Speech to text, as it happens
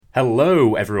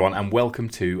Hello, everyone, and welcome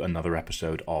to another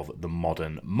episode of The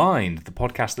Modern Mind, the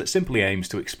podcast that simply aims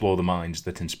to explore the minds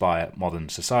that inspire modern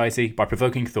society by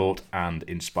provoking thought and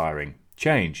inspiring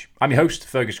change. I'm your host,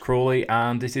 Fergus Crawley,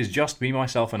 and it is just me,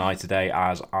 myself, and I today,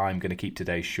 as I'm going to keep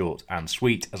today short and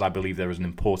sweet, as I believe there is an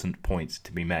important point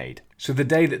to be made. So the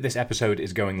day that this episode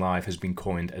is going live has been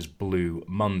coined as Blue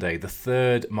Monday, the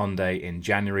third Monday in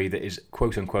January that is,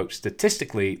 quote-unquote,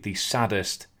 statistically the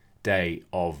saddest day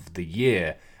of the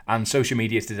year. And social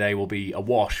media today will be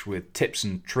awash with tips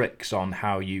and tricks on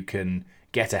how you can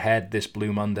get ahead this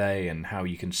Blue Monday and how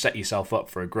you can set yourself up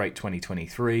for a great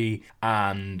 2023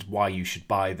 and why you should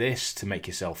buy this to make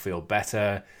yourself feel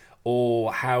better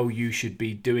or how you should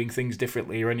be doing things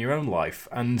differently in your own life.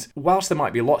 And whilst there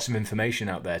might be lots of information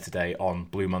out there today on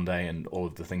Blue Monday and all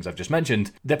of the things I've just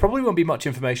mentioned, there probably won't be much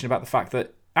information about the fact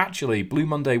that actually Blue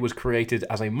Monday was created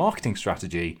as a marketing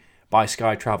strategy by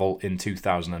Sky Travel in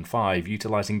 2005,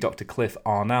 utilising Dr. Cliff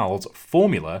Arnall's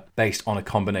formula based on a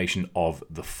combination of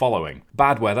the following: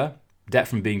 bad weather, debt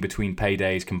from being between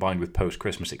paydays combined with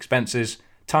post-Christmas expenses,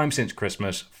 time since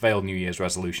Christmas, failed New Year's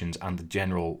resolutions, and the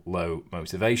general low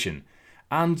motivation.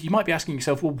 And you might be asking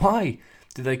yourself, well, why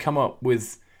did they come up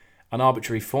with an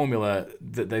arbitrary formula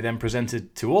that they then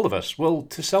presented to all of us? Well,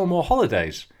 to sell more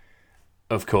holidays,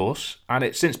 of course, and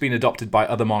it's since been adopted by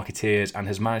other marketeers and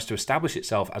has managed to establish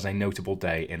itself as a notable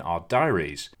day in our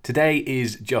diaries. Today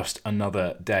is just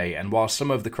another day, and while some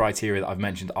of the criteria that I've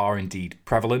mentioned are indeed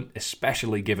prevalent,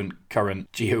 especially given current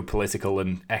geopolitical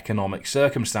and economic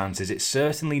circumstances, it's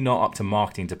certainly not up to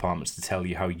marketing departments to tell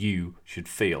you how you should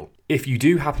feel. If you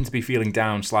do happen to be feeling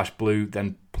down/blue,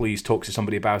 then please talk to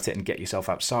somebody about it and get yourself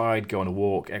outside, go on a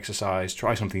walk, exercise,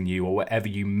 try something new, or whatever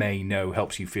you may know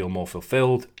helps you feel more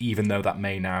fulfilled, even though that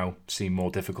may now seem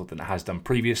more difficult than it has done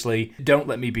previously. Don't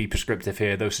let me be prescriptive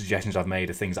here. Those suggestions I've made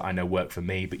are things that I know work for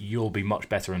me, but you'll be much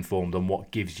better informed on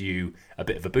what gives you a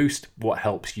bit of a boost, what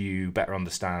helps you better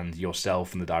understand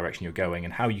yourself and the direction you're going,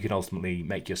 and how you can ultimately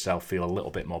make yourself feel a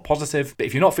little bit more positive. But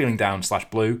if you're not feeling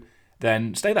down/blue,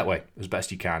 then stay that way as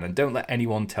best you can, and don't let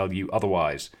anyone tell you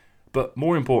otherwise. But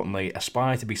more importantly,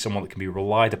 aspire to be someone that can be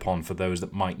relied upon for those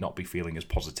that might not be feeling as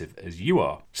positive as you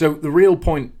are. So the real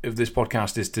point of this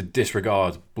podcast is to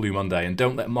disregard Blue Monday and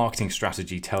don't let marketing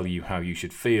strategy tell you how you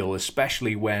should feel,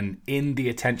 especially when in the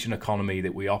attention economy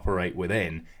that we operate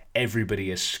within,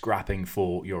 everybody is scrapping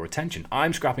for your attention.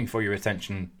 I'm scrapping for your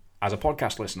attention as a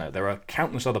podcast listener. There are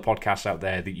countless other podcasts out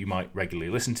there that you might regularly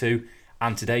listen to,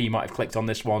 and today you might have clicked on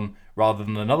this one rather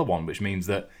than another one, which means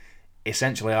that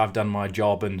essentially I've done my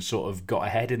job and sort of got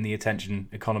ahead in the attention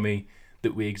economy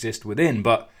that we exist within.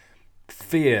 But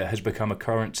fear has become a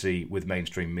currency with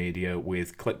mainstream media,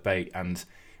 with clickbait, and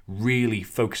really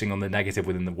focusing on the negative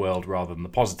within the world rather than the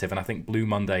positive. And I think Blue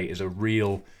Monday is a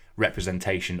real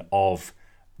representation of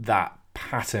that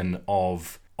pattern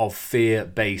of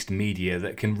fear-based media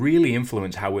that can really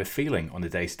influence how we're feeling on a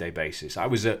day-to-day basis. I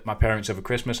was at my parents' over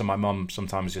Christmas, and my mum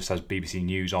sometimes just has BBC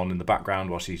News on in the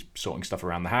background while she's sorting stuff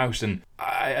around the house, and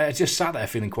I just sat there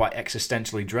feeling quite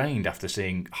existentially drained after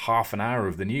seeing half an hour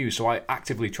of the news. So I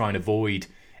actively try and avoid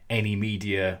any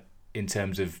media in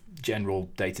terms of general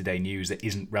day-to-day news that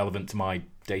isn't relevant to my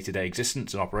day-to-day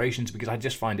existence and operations, because I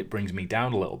just find it brings me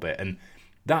down a little bit. And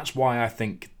that's why I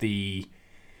think the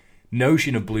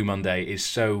notion of Blue Monday is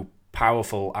so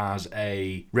powerful as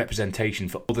a representation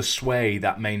for the sway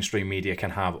that mainstream media can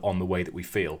have on the way that we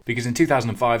feel. Because in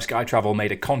 2005, Sky Travel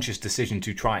made a conscious decision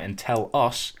to try and tell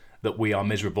us that we are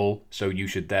miserable, so you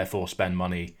should therefore spend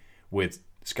money with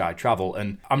Sky Travel.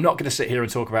 And I'm not going to sit here and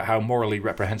talk about how morally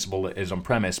reprehensible it is on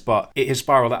premise, but it has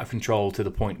spiraled out of control to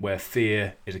the point where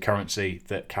fear is a currency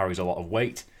that carries a lot of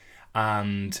weight,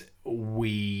 and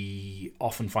we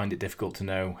often find it difficult to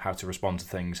know how to respond to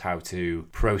things, how to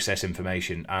process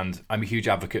information. And I'm a huge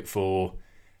advocate for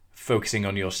focusing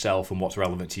on yourself and what's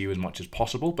relevant to you as much as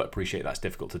possible, but appreciate that's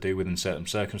difficult to do within certain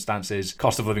circumstances.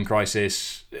 Cost of living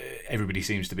crisis, everybody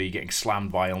seems to be getting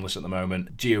slammed by illness at the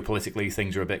moment. Geopolitically,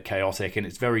 things are a bit chaotic, and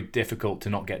it's very difficult to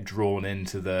not get drawn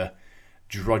into the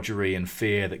drudgery and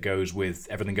fear that goes with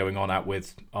everything going on out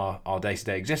with our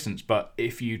day-to-day existence. But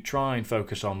if you try and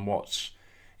focus on what's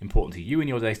important to you in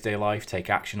your day-to-day life, take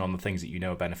action on the things that you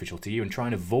know are beneficial to you, and try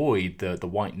and avoid the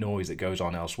white noise that goes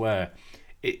on elsewhere.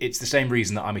 It's the same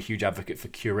reason that I'm a huge advocate for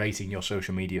curating your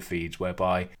social media feeds,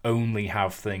 whereby only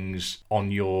have things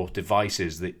on your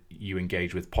devices that you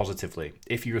engage with positively.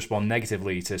 If you respond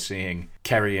negatively to seeing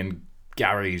Kerry and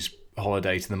Gary's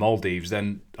holiday to the Maldives,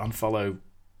 then unfollow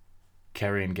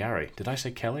Kerry and Gary. Did I say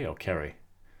Kelly or Kerry?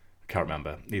 I can't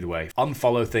remember. Either way,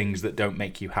 unfollow things that don't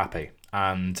make you happy.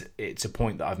 And it's a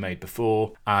point that I've made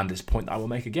before, and it's a point that I will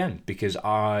make again, because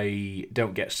I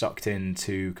don't get sucked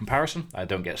into comparison. I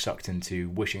don't get sucked into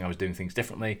wishing I was doing things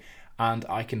differently, and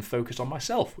I can focus on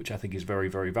myself, which I think is very,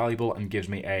 very valuable and gives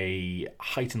me a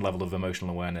heightened level of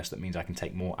emotional awareness that means I can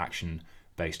take more action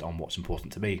based on what's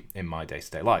important to me in my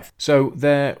day-to-day life. So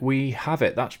there we have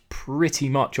it. That's pretty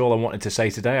much all I wanted to say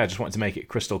today. I just wanted to make it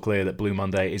crystal clear that Blue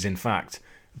Monday is in fact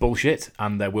bullshit,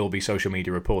 and there will be social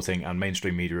media reporting and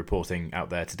mainstream media reporting out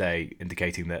there today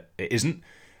indicating that it isn't.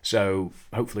 So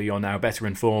hopefully you're now better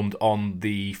informed on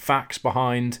the facts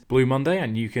behind Blue Monday,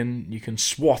 and you can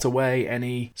swat away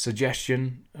any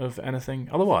suggestion of anything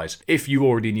otherwise. If you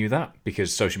already knew that,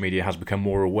 because social media has become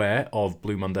more aware of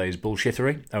Blue Monday's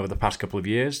bullshittery over the past couple of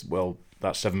years, well,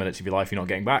 that's 7 minutes of your life you're not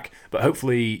getting back. But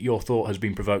hopefully your thought has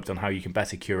been provoked on how you can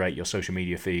better curate your social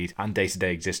media feed and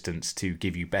day-to-day existence to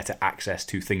give you better access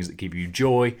to things that give you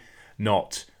joy,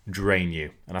 not drain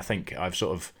you. And I think I've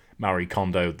sort of Marie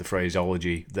Kondo'd the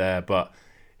phraseology there, but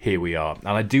here we are. And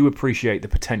I do appreciate the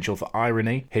potential for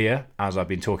irony here, as I've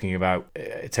been talking about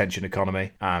attention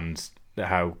economy and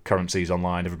how currencies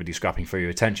online, everybody's scrapping for your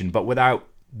attention. But without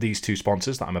these two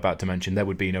sponsors that I'm about to mention, there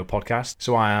would be no podcast.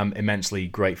 So I am immensely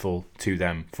grateful to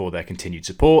them for their continued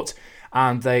support.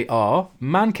 And they are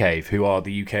Man Cave, who are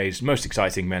the UK's most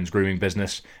exciting men's grooming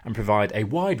business and provide a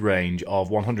wide range of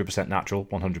 100% natural,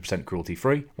 100%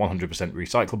 cruelty-free, 100%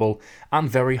 recyclable, and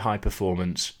very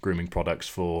high-performance grooming products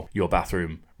for your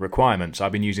bathroom requirements.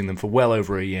 I've been using them for well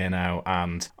over a year now,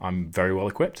 and I'm very well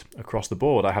equipped across the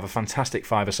board. I have a fantastic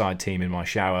five-a-side team in my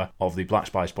shower of the Black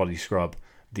Spice Body Scrub,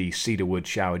 the Cedarwood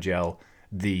Shower Gel,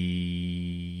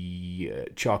 the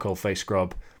Charcoal Face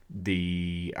Scrub,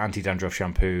 the Anti-Dandruff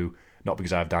Shampoo, not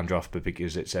because I have dandruff, but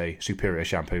because it's a superior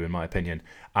shampoo in my opinion,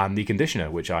 and the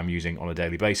conditioner, which I'm using on a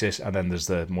daily basis, and then there's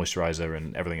the moisturiser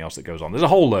and everything else that goes on. There's a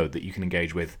whole load that you can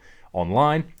engage with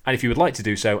online, and if you would like to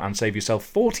do so and save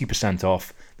yourself 40%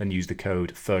 off, then use the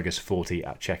code Fergus40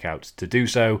 at checkout to do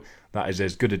so. That is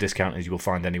as good a discount as you will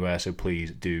find anywhere, so please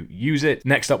do use it.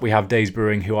 Next up, we have Days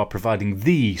Brewing, who are providing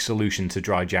the solution to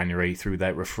dry January through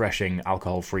their refreshing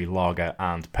alcohol-free lager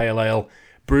and pale ale.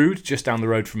 Brewed just down the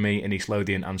road from me in East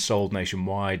Lothian and sold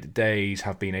nationwide, Days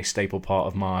have been a staple part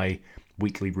of my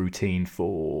weekly routine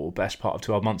for best part of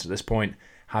 12 months at this point.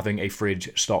 Having a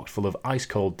fridge stocked full of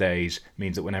ice-cold Days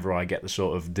means that whenever I get the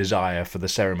sort of desire for the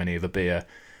ceremony of a beer,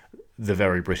 the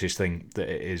very British thing that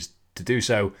it is to do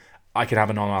so, I can have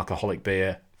a non-alcoholic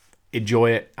beer,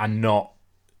 enjoy it, and not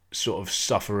sort of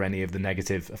suffer any of the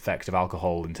negative effects of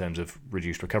alcohol in terms of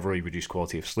reduced recovery, reduced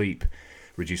quality of sleep,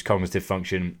 reduced cognitive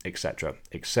function, etc.,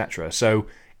 etc. So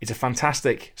it's a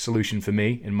fantastic solution for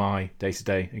me in my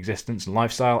day-to-day existence and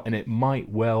lifestyle, and it might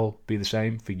well be the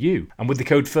same for you. And with the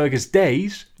code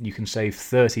FergusDays, you can save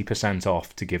 30%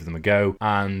 off to give them a go,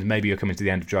 and maybe you're coming to the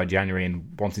end of dry January and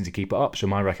wanting to keep it up, so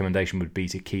my recommendation would be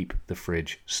to keep the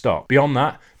fridge stocked. Beyond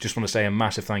that, just want to say a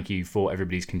massive thank you for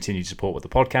everybody's continued support with the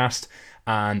podcast,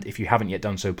 and if you haven't yet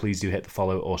done so, please do hit the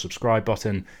follow or subscribe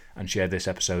button and share this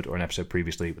episode or an episode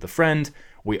previously with a friend.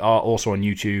 We are also on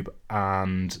YouTube,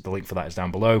 and the link for that is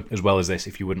down below. As well as this,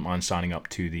 if you wouldn't mind signing up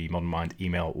to the Modern Mind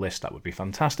email list, that would be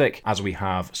fantastic, as we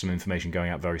have some information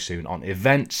going out very soon on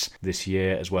events this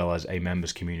year, as well as a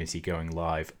members community going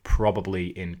live probably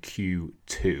in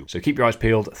Q2. So keep your eyes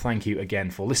peeled. Thank you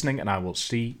again for listening, and I will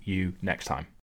see you next time.